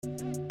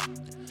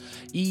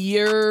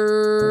Yer.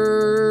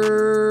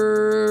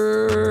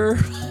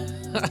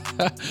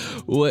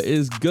 What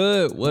is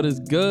good? What is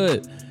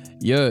good?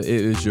 Yeah, it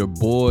is your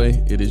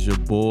boy. It is your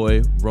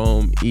boy,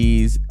 Rome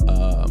Ease.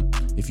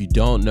 If you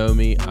don't know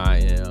me, I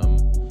am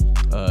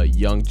a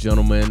young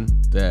gentleman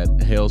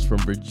that hails from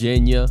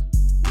Virginia.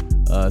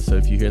 So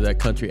if you hear that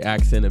country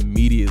accent,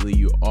 immediately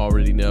you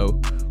already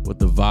know what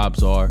the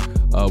vibes are.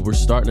 We're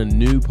starting a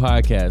new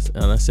podcast,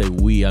 and I say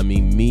we, I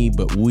mean me,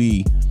 but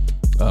we.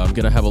 I'm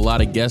going to have a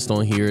lot of guests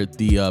on here.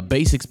 The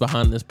basics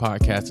behind this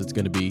podcast is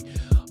going to be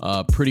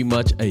pretty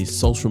much a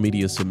social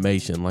media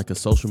summation, like a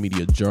social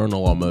media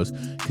journal almost,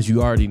 because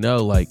you already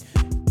know, like,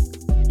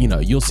 you know,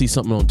 you'll see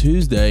something on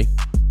Tuesday,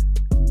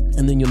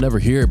 and then you'll never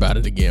hear about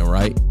it again,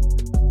 right?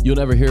 You'll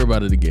never hear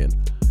about it again.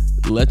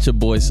 Let your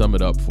boy sum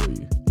it up for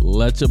you. I'm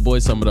going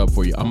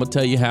to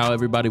tell you how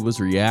everybody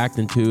was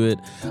reacting to it.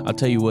 I'll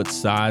tell you what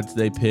sides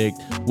they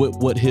picked,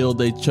 what hill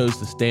they chose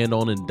to stand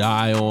on and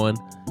die on.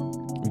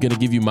 I'm going to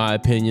give you my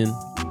opinion,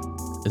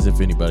 as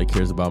if anybody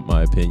cares about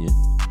my opinion.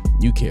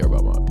 You care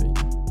about my opinion.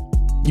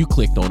 You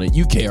clicked on it.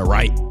 You care,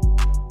 right?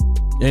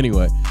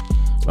 Anyway,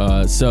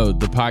 so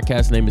the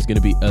podcast name is going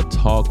to be A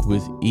Talk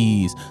with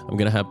Ease. I'm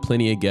going to have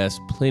plenty of guests,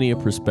 plenty of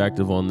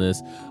perspective on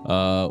this.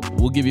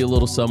 We'll give you a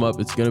little sum up.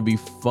 It's going to be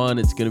fun.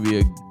 It's going to be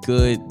a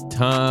good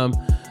time.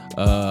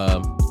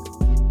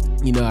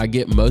 I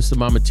get most of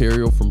my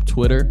material from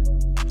Twitter.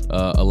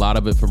 A lot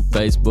of it from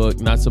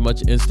Facebook, not so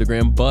much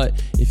Instagram.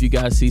 But if you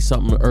guys see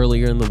something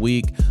earlier in the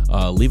week,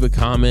 leave a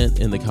comment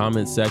in the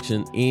comment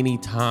section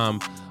anytime.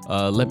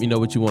 Let me know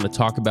what you want to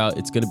talk about.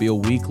 It's going to be a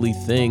weekly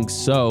thing.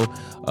 So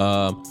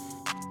I'm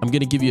going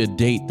to give you a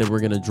date that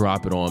we're going to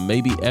drop it on.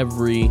 Maybe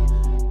every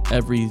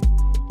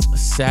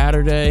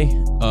Saturday.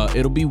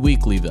 It'll be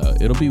weekly, though.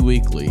 It'll be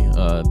weekly.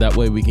 That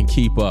way we can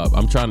keep up.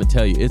 I'm trying to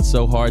tell you, it's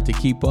so hard to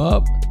keep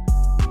up.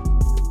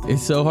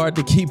 It's so hard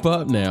to keep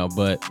up now,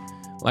 but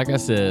like I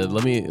said,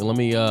 let me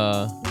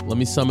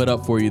sum it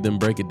up for you, then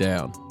break it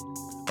down.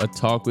 A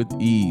Talk with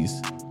Ease.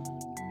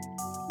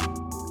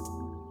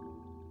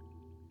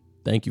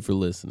 Thank you for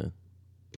listening.